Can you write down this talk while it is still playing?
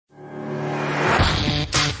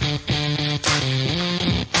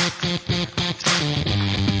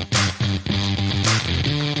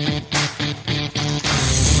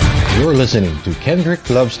You're listening to Kendrick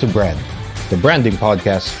Loves to Brand, the branding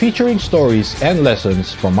podcast featuring stories and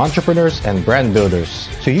lessons from entrepreneurs and brand builders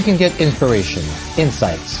so you can get inspiration,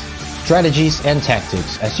 insights, strategies, and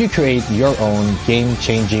tactics as you create your own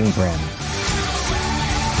game-changing brand.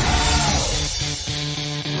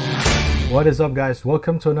 What is up, guys?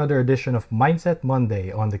 Welcome to another edition of Mindset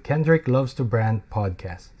Monday on the Kendrick Loves to Brand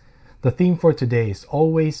podcast. The theme for today is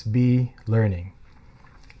always be learning.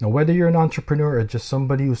 Now, whether you're an entrepreneur or just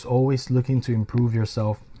somebody who's always looking to improve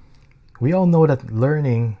yourself, we all know that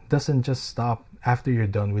learning doesn't just stop after you're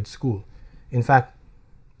done with school. In fact,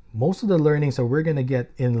 most of the learnings that we're going to get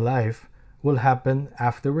in life will happen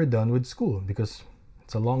after we're done with school because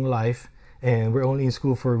it's a long life and we're only in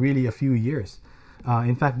school for really a few years.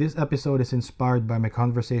 In fact, this episode is inspired by my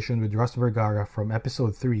conversation with Russ Vergara from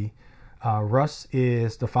episode 3. Russ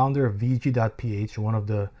is the founder of VG.ph, one of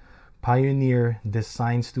the pioneer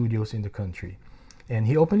design studios in the country. And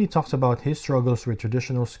he openly talks about his struggles with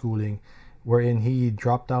traditional schooling, wherein he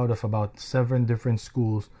dropped out of about 7 different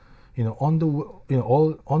schools, on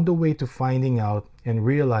the way to finding out and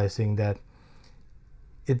realizing that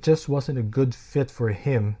it just wasn't a good fit for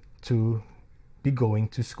him to be going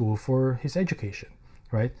to school for his education,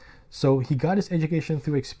 right? So he got his education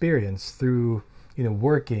through experience, through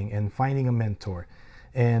working and finding a mentor.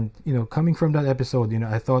 And coming from that episode,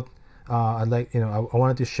 I thought I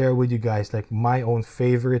wanted to share with you guys like my own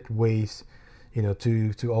favorite ways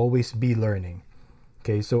to always be learning.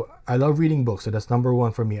 Okay, so I love reading books, so that's number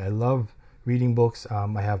one for me. I love reading books.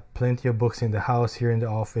 I have plenty of books in the house, here in the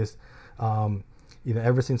office.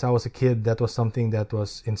 Ever since I was a kid, that was something that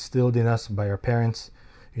was instilled in us by our parents.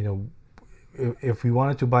 If we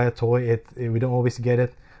wanted to buy a toy, we don't always get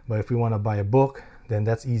it, but if we want to buy a book, then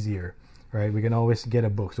that's easier, right? We can always get a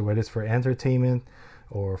book. So whether it's for entertainment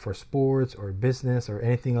or for sports or business or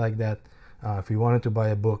anything like that, if we wanted to buy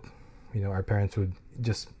a book, our parents would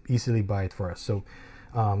just easily buy it for us. So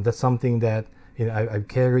that's something that I've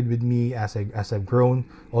carried with me as I've grown.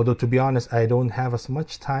 Although, to be honest, I don't have as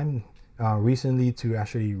much time recently to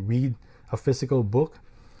actually read a physical book.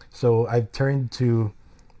 So I've turned to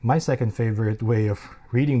my second favorite way of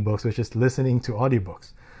reading books, which is listening to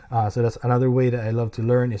audiobooks. So that's another way that I love to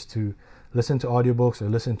learn, is to listen to audiobooks or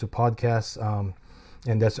listen to podcasts.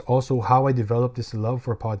 And that's also how I developed this love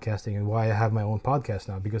for podcasting and why I have my own podcast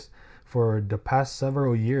now. Because for the past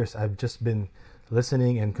several years, I've just been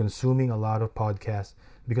listening and consuming a lot of podcasts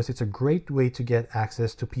because it's a great way to get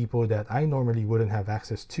access to people that I normally wouldn't have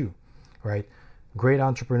access to, right? Great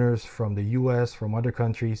entrepreneurs from the US, from other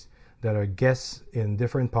countries that are guests in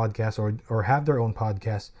different podcasts or have their own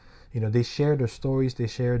podcasts. They share their stories, they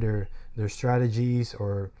share their strategies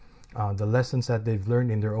or the lessons that they've learned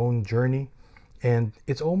in their own journey. And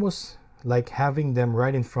it's almost like having them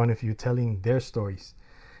right in front of you telling their stories.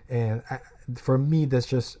 And for me, there's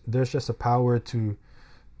just a power to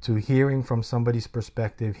hearing from somebody's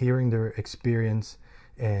perspective, hearing their experience,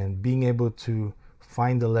 and being able to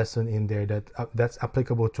find the lesson in there that's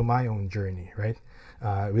applicable to my own journey, right?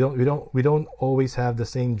 We don't always have the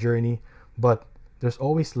same journey, but there's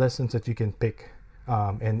always lessons that you can pick,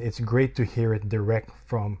 and it's great to hear it direct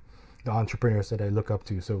from the entrepreneurs that I look up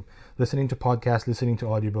to. So listening to podcasts, listening to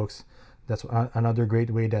audiobooks, that's another great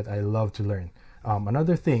way that I love to learn.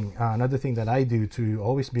 Another thing that I do to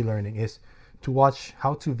always be learning is to watch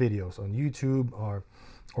how-to videos on YouTube or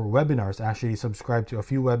webinars. Actually subscribe to a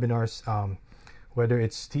few webinars, whether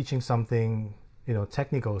it's teaching something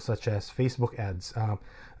technical, such as Facebook ads.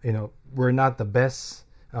 We're not the best,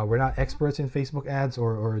 we're not experts in Facebook ads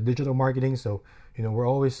or digital marketing, so we're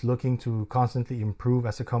always looking to constantly improve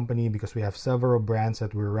as a company because we have several brands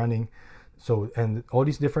that we're running. So, and all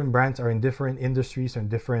these different brands are in different industries and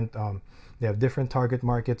different, they have different target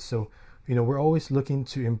markets. So, we're always looking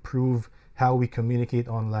to improve how we communicate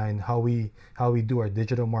online, how we do our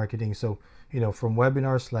digital marketing. So, from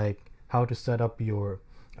webinars like how to set up your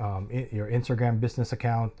Instagram business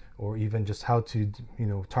account, or even just how to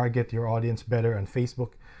target your audience better on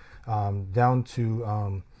Facebook, down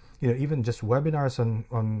to even just webinars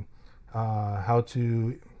on how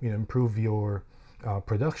to improve your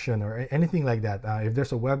production or anything like that. If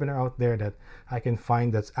there's a webinar out there that I can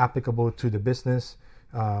find that's applicable to the business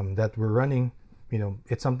that we're running,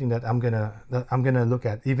 it's something that I'm gonna look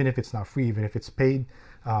at, even if it's not free, even if it's paid.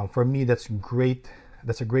 For me, that's great.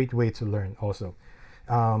 That's a great way to learn also.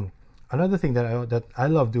 Another thing that I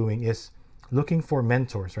love doing is looking for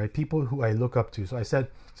mentors, right? People who I look up to.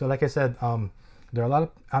 Like I said, there are a lot of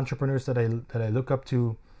entrepreneurs that I look up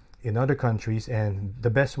to in other countries, and the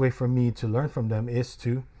best way for me to learn from them is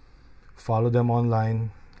to follow them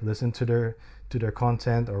online, listen to their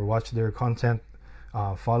content or watch their content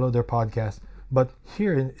follow their podcast. But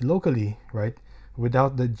here locally, right,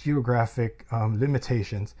 without the geographic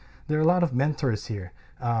limitations, there are a lot of mentors here.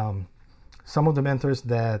 Some of the mentors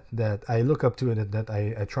that I look up to and that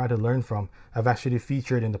I try to learn from, I've actually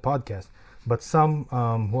featured in the podcast. But some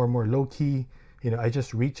who are more low key, I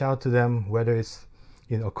just reach out to them, whether it's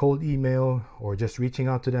a cold email or just reaching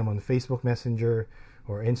out to them on Facebook Messenger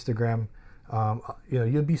or Instagram.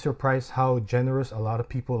 You'll be surprised how generous a lot of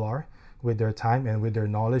people are with their time and with their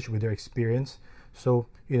knowledge, with their experience. So,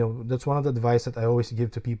 that's one of the advice that I always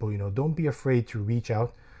give to people. Don't be afraid to reach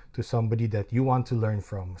out to somebody that you want to learn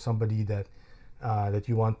from, somebody that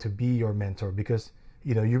you want to be your mentor, because,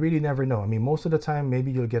 you really never know. I mean, most of the time,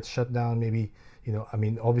 maybe you'll get shut down. Maybe,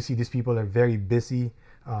 obviously these people are very busy,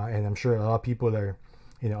 and I'm sure a lot of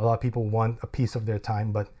people want a piece of their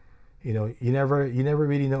time, but you never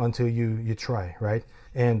really know until you try, right?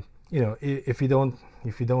 And if you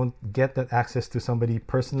don't get that access to somebody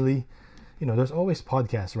personally, there's always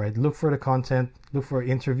podcasts, right? Look for the content, look for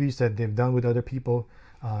interviews that they've done with other people.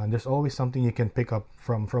 There's always something you can pick up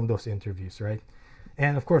from those interviews, right?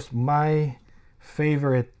 And of course, my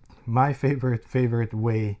favorite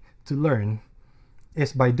way to learn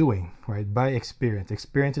is by doing, right? By experience.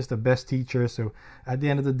 Experience is the best teacher. So at the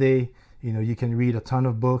end of the day, you can read a ton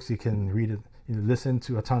of books, you can read it, listen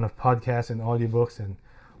to a ton of podcasts and audiobooks and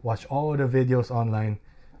watch all the videos online.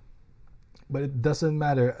 But it doesn't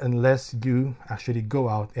matter unless you actually go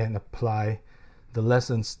out and apply the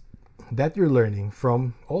lessons that you're learning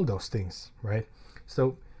from all those things, right?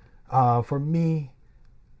 So for me,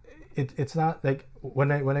 it's not like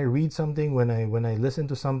when I read something, when I listen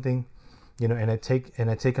to something, and I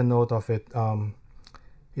take a note of it,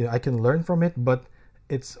 I can learn from it, but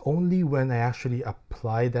it's only when I actually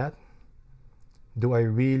apply that do I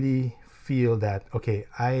really feel that, okay,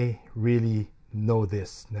 I really know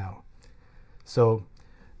this now. So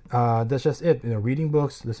that's just it. Reading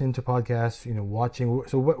books, listening to podcasts, watching.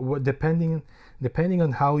 So what depending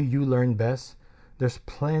on how you learn best, there's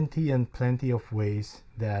plenty of ways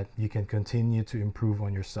that you can continue to improve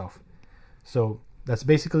on yourself. So that's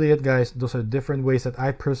basically it, guys. Those are different ways that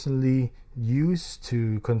I personally use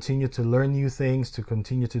to continue to learn new things, to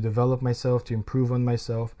continue to develop myself, to improve on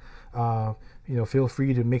myself. Feel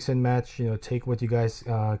free to mix and match, take what you guys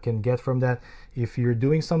can get from that. If you're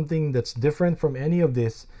doing something that's different from any of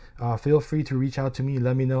this, feel free to reach out to me.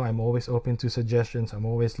 Let me know. I'm always open to suggestions. I'm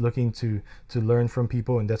always looking to learn from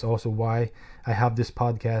people, and that's also why I have this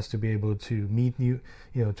podcast, to be able to meet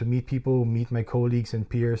to meet people, meet my colleagues and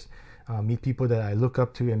peers, meet people that I look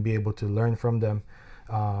up to and be able to learn from them.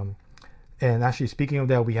 And actually, speaking of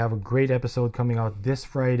that, we have a great episode coming out this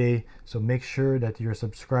Friday. So make sure that you're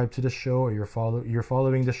subscribed to the show, or you're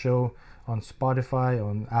following the show on Spotify,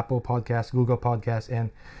 on Apple Podcasts, Google Podcasts. And,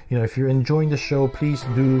 if you're enjoying the show, please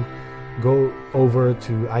do go over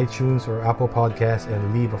to iTunes or Apple Podcasts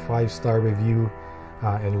and leave a 5-star review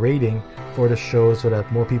and rating for the show, so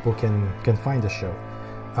that more people can find the show.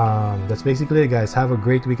 That's basically it, guys. Have a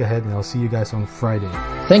great week ahead, and I'll see you guys on Friday.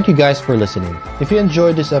 Thank you guys for listening. If you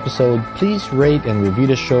enjoyed this episode, please rate and review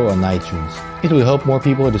the show on iTunes. It will help more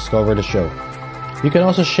people discover the show. You can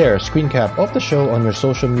also share a screen cap of the show on your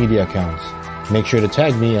social media accounts. Make sure to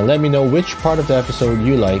tag me and let me know which part of the episode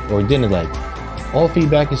you like or didn't like. All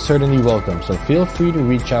feedback is certainly welcome, so feel free to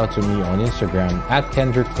reach out to me on Instagram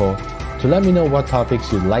 @KendrickCo to let me know what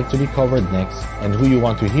topics you'd like to be covered next and who you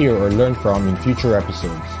want to hear or learn from in future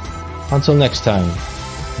episodes. Until next time,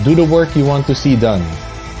 do the work you want to see done,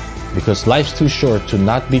 because life's too short to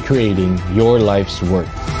not be creating your life's work.